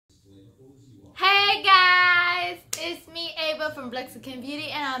Ava from Blexican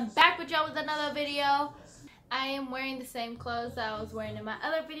Beauty, and I'm back with y'all with another video. I am wearing the same clothes that I was wearing in my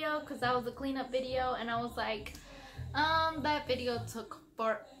other video because that was a cleanup video, and I was like, that video took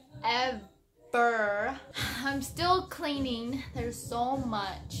forever. I'm still cleaning. There's so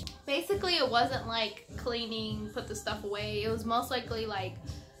much. Basically, it wasn't like cleaning, put the stuff away. It was most likely like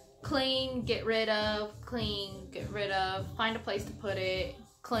clean, get rid of, clean, get rid of, find a place to put it,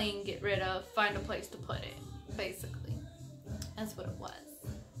 clean, get rid of, find a place to put it. Basically, that's what it was.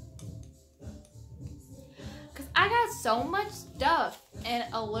 Cause I got so much stuff and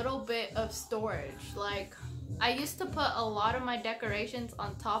a little bit of storage. Like, I used to put a lot of my decorations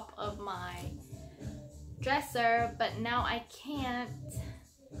on top of my dresser, but now I can't.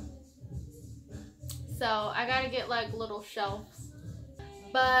 So I gotta get like little shelves.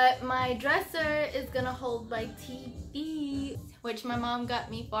 But my dresser is gonna hold my TV, which my mom got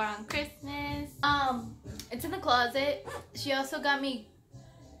me for on Christmas. It's in the closet. She also got me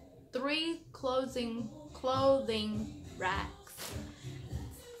 3 clothing racks.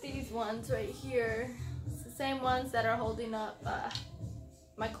 These ones right here. It's the same ones that are holding up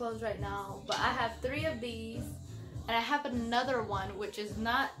my clothes right now. But I have 3 of these, and I have another one which is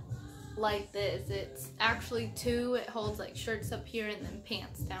not like this. It's actually 2. It holds like shirts up here and then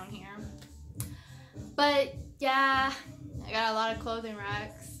pants down here. But yeah, I got a lot of clothing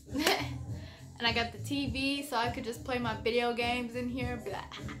racks. And I got the TV so I could just play my video games in here.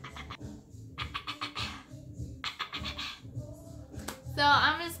 So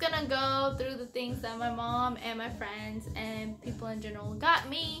I'm just gonna go through the things that my mom and my friends and people in general got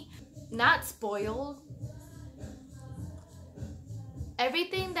me. Not spoiled.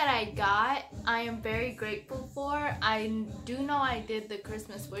 Everything that I got, I am very grateful for. I do know I did the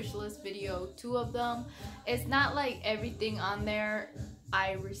Christmas wish list video, 2 of them. It's not like everything on there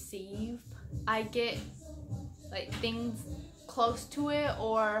I receive. I get like things close to it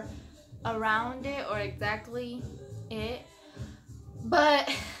or around it or exactly it.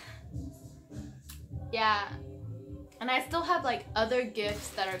 But yeah, and I still have like other gifts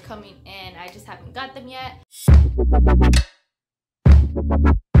that are coming in. I just haven't got them yet.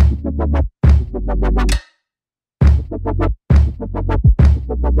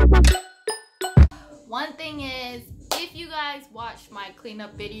 One thing is, if you guys watched my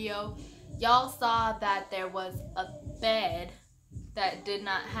cleanup video, y'all saw that there was a bed that did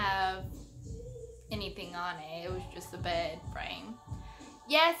not have anything on it. It was just a bed frame.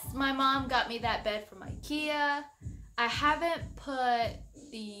 Yes, my mom got me that bed from IKEA. I haven't put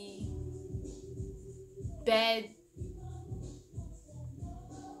the bed...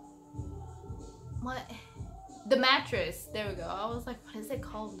 the mattress. There we go. I was like, what is it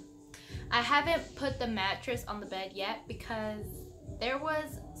called? I haven't put the mattress on the bed yet because there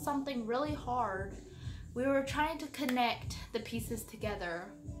was something really hard. We were trying to connect the pieces together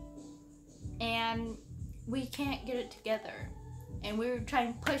and we can't get it together. And we were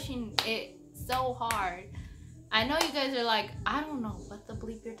pushing it so hard. I know you guys are like, I don't know what the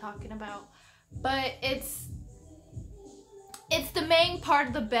bleep you're talking about, but it's the main part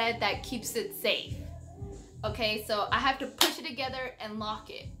of the bed that keeps it safe. Okay, so I have to push it together and lock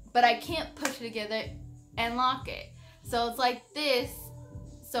it, but I can't push it together and lock it. So it's like this.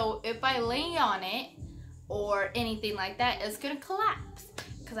 So if I lay on it or anything like that, it's gonna collapse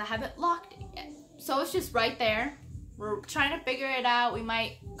because I haven't locked it yet. So it's just right there. We're trying to figure it out. We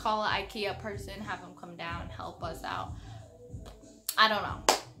might call an IKEA person, have them come down and help us out. I don't know.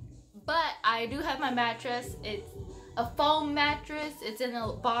 But I do have my mattress. It's a foam mattress. It's in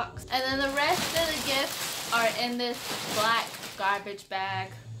a box. And then the rest of the gifts are in this black garbage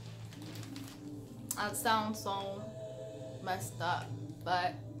bag. That sounds so messed up,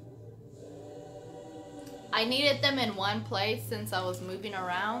 but I needed them in one place since I was moving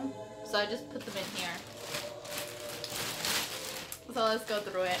around, so I just put them in here. So let's go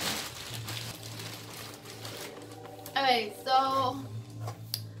through it. Okay, so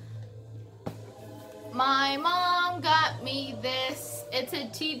my mom got me this. It's a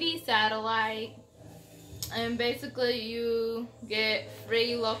TV satellite, and basically you get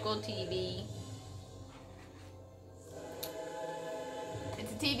free local TV.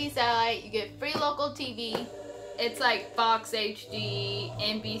 It's a TV satellite, you get free local TV. It's like Fox HD,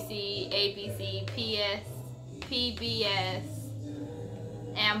 NBC, ABC, PS, PBS,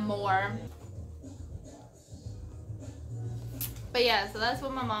 and more. But yeah, so that's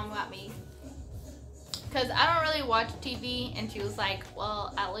what my mom got me. Because I don't really watch TV, and she was like,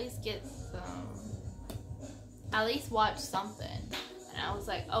 well, at least watch something. And I was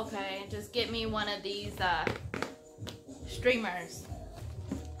like, okay, just get me one of these streamers.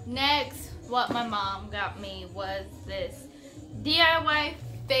 Next, what my mom got me was this DIY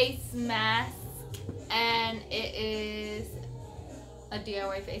face mask, and it is a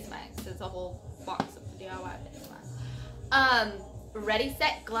DIY face mask. It's a whole box of the DIY face mask. Ready,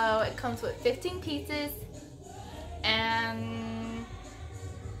 Set, Glow. It comes with 15 pieces, and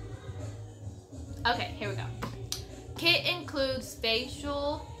okay, here we go. Kit includes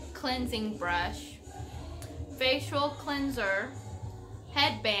facial cleansing brush, facial cleanser,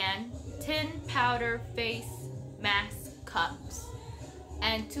 headband, 10 powder face mask cups,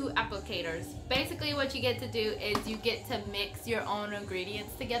 and 2 applicators. Basically what you get to do is you get to mix your own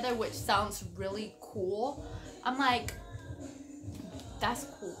ingredients together, which sounds really cool. I'm like, that's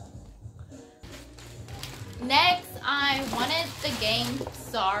cool. Next, I wanted the game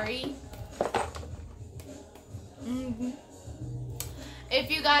Sorry. If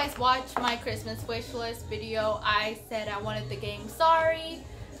you guys watched my Christmas wish list video, I said I wanted the game Sorry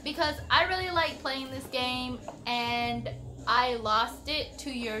because I really like playing this game, and I lost it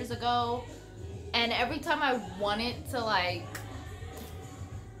 2 years ago, and every time I wanted to, like,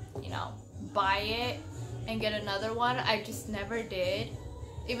 you know, buy it and get another one, I just never did.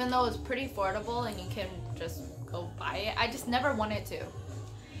 Even though it's pretty affordable and you can just go buy it, I just never wanted to.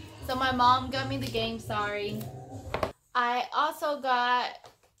 So my mom got me the game Sorry. I also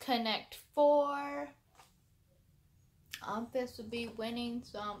got Connect 4. I'm supposed to be winning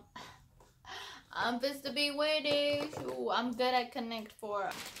some. I'm supposed to be winning. Ooh, I'm good at Connect 4.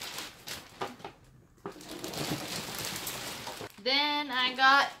 Then I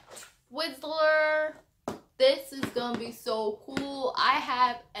got Twizzler. This is gonna be so cool. I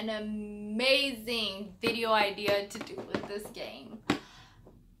have an amazing video idea to do with this game.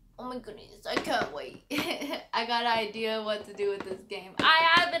 Oh my goodness, I can't wait. I got an idea what to do with this game.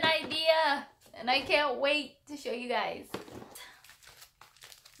 I have an idea, and I can't wait to show you guys.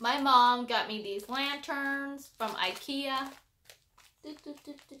 My mom got me these lanterns from IKEA.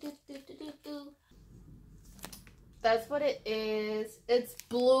 That's what it is. It's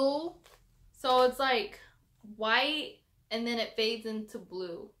blue, so it's like white, and then it fades into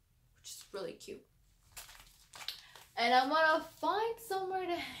blue, which is really cute. And I'm gonna find somewhere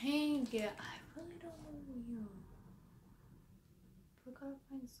to hang it. I really don't know where. I gotta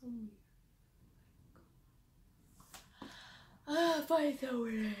find somewhere. Find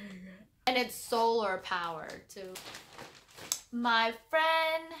somewhere to hang it. And it's solar powered too. My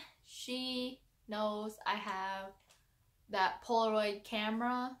friend, she knows I have that Polaroid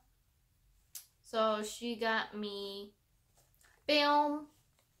camera, so she got me film,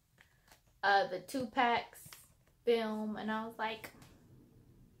 the 2-packs film, and I was like,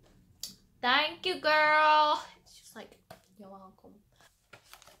 thank you, girl. She's like, you're welcome,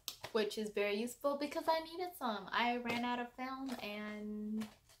 which is very useful because I needed some. I ran out of film and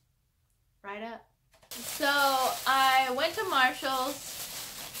right up. So I went to Marshall's.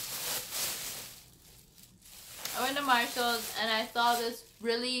 And I saw this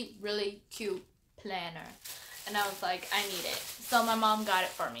really, really cute planner, and I was like, I need it. So my mom got it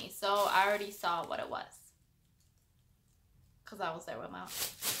for me. So I already saw what it was, because I was there with my mom.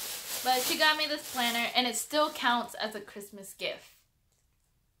 But she got me this planner, and it still counts as a Christmas gift,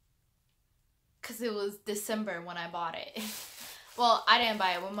 because it was December when I bought it. Well, I didn't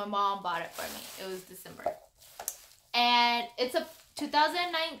buy it. When my mom bought it for me, it was December. And it's a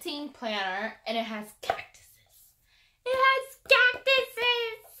 2019 planner, and it has cactuses. It has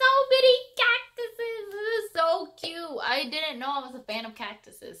cactuses! So many cactuses! This is so cute. I didn't know I was a fan of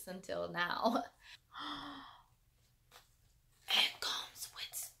cactuses until now. It comes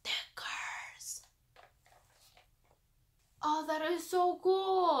with stickers. Oh, that is so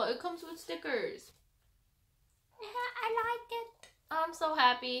cool. It comes with stickers. I like it. I'm so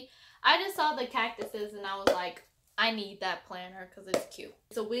happy. I just saw the cactuses and I was like, I need that planner because it's cute.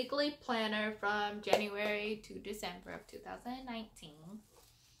 It's a weekly planner from January to December of 2019.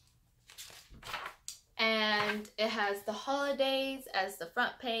 And it has the holidays as the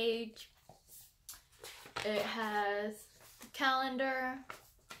front page. It has the calendar.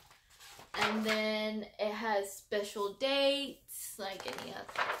 And then it has special dates, like any other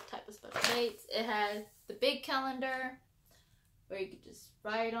type of special dates. It has the big calendar where you can just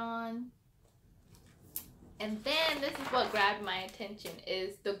write on. And then this is what grabbed my attention,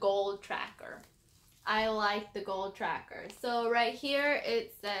 is the goal tracker. I like the goal tracker. So right here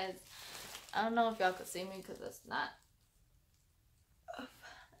it says, I don't know if y'all can see me because it's not,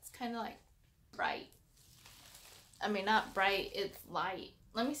 it's kind of like bright. I mean, not bright, it's light.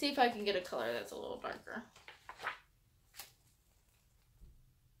 Let me see if I can get a color that's a little darker.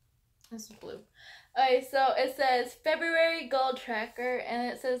 This is blue. Okay, so it says February goal tracker,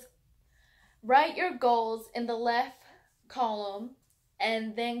 and it says write your goals in the left column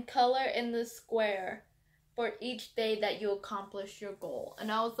and then color in the square for each day that you accomplish your goal.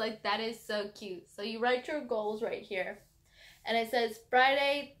 And I was like, that is so cute. So you write your goals right here. And it says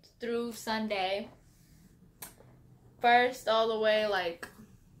Friday through Sunday. First all the way, like,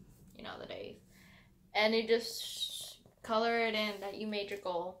 you know, the days. And you just color it in that you made your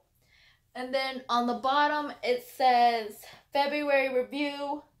goal. And then on the bottom it says February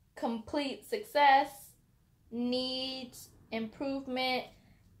review, complete success, needs improvement,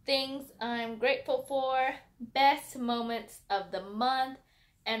 things I'm grateful for, best moments of the month,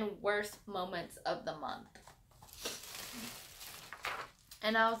 and worst moments of the month.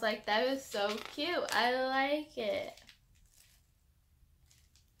 And I was like, that is so cute. I like it.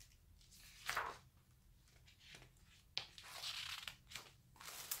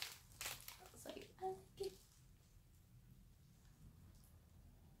 I was like, I like it.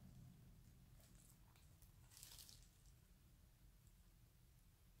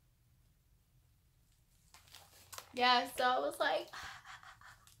 Yeah, so I was like,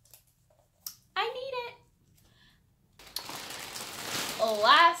 I need it.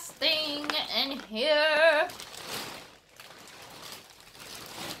 Last thing in here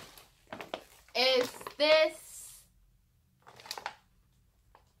is this.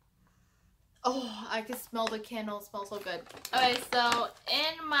 Oh, I can smell the candle. It smells so good. Okay, so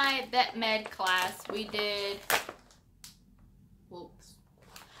in my vet med class, we did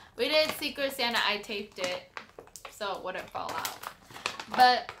Secret Santa. I taped it so it wouldn't fall out.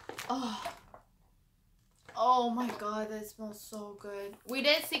 But, oh my god, that smells so good. We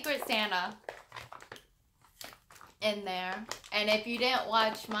did Secret Santa in there. And if you didn't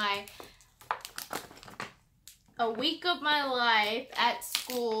watch my A Week of My Life at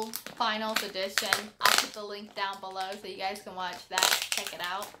School Finals Edition, I'll put the link down below so you guys can watch that. Check it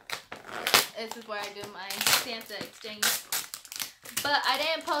out. This is where I do my Santa exchange. But I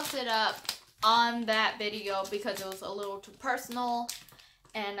didn't post it up on that video because it was a little too personal.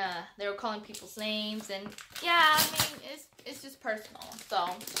 And they were calling people's names, and yeah, I mean, it's just personal, so.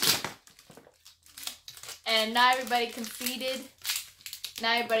 And not everybody conceded.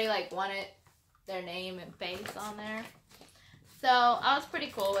 Not everybody, like, wanted their name and face on there. So, I was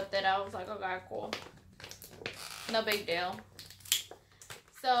pretty cool with it. I was like, okay, cool. No big deal.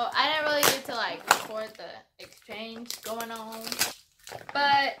 So, I didn't really get to, like, record the exchange going on.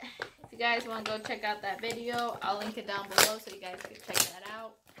 But if you guys want to go check out that video, I'll link it down below so you guys can check that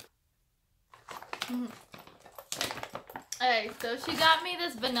out. Okay, so she got me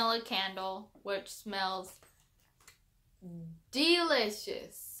this vanilla candle, which smells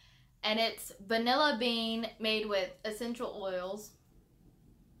delicious. And it's vanilla bean made with essential oils.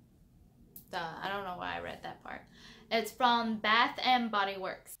 I don't know why I read that part. It's from Bath and Body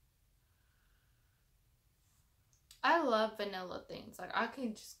Works. I love vanilla things. Like, I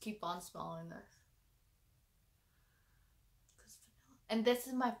can just keep on smelling this. And this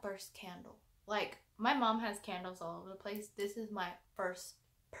is my first candle. Like, my mom has candles all over the place. This is my first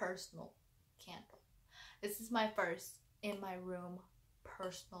personal candle. This is my first in my room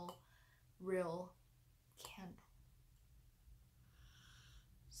personal real candle.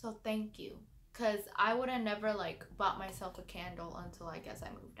 So thank you. Because I would have never, like, bought myself a candle until I guess I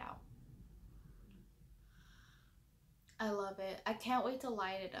moved out. I love it. I can't wait to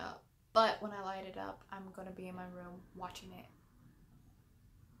light it up. But when I light it up, I'm going to be in my room watching it.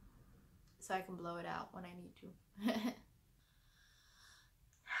 So I can blow it out when I need to.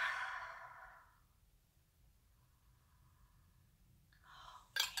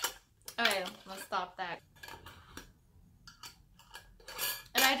 Okay, let's stop that.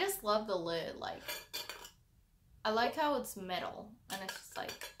 And I just love the lid. Like, I like how it's metal. And it's just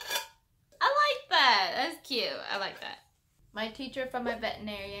like, I like that. That's cute. I like that. My teacher from my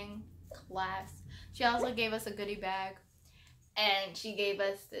veterinarian class, she also gave us a goodie bag. And she gave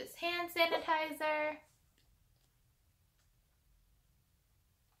us this hand sanitizer,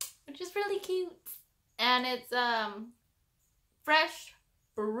 which is really cute. And it's fresh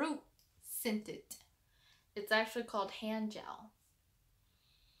fruit scented. It's actually called hand gel.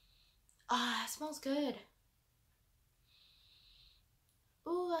 Ah, it smells good.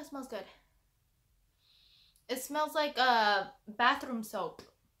 Ooh, that smells good. It smells like bathroom soap.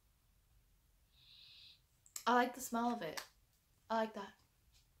 I like the smell of it. I like that.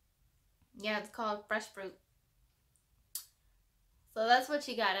 Yeah, it's called Fresh Fruit. So that's what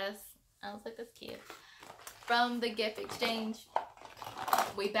she got us. I was like, that's cute. From the gift exchange,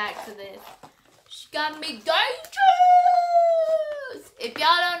 we back to this. She got me gauges! If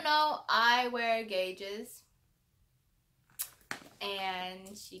y'all don't know, I wear gauges.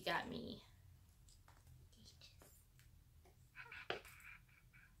 And she got me gauges.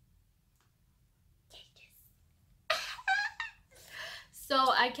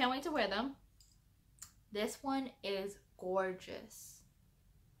 I can't wait to wear them. This one is gorgeous.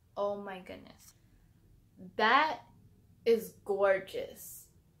 Oh my goodness. That is gorgeous.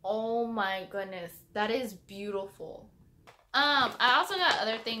 Oh my goodness. That is beautiful. I also got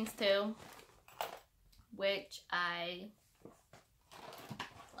other things too, which I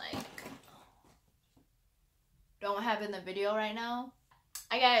like don't have in the video right now.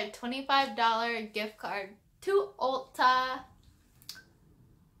 I got a $25 gift card to Ulta.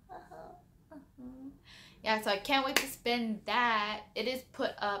 Yeah, so I can't wait to spend that. It is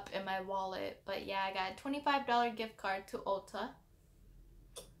put up in my wallet, but yeah, I got a $25 gift card to Ulta.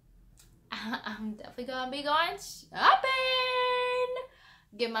 I'm definitely gonna be going shopping.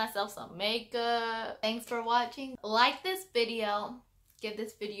 Give myself some makeup. Thanks for watching. Like this video. Give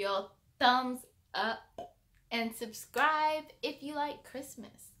this video a thumbs up. And subscribe if you like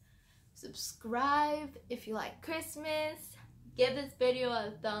Christmas. Subscribe if you like Christmas. Give this video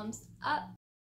a thumbs up.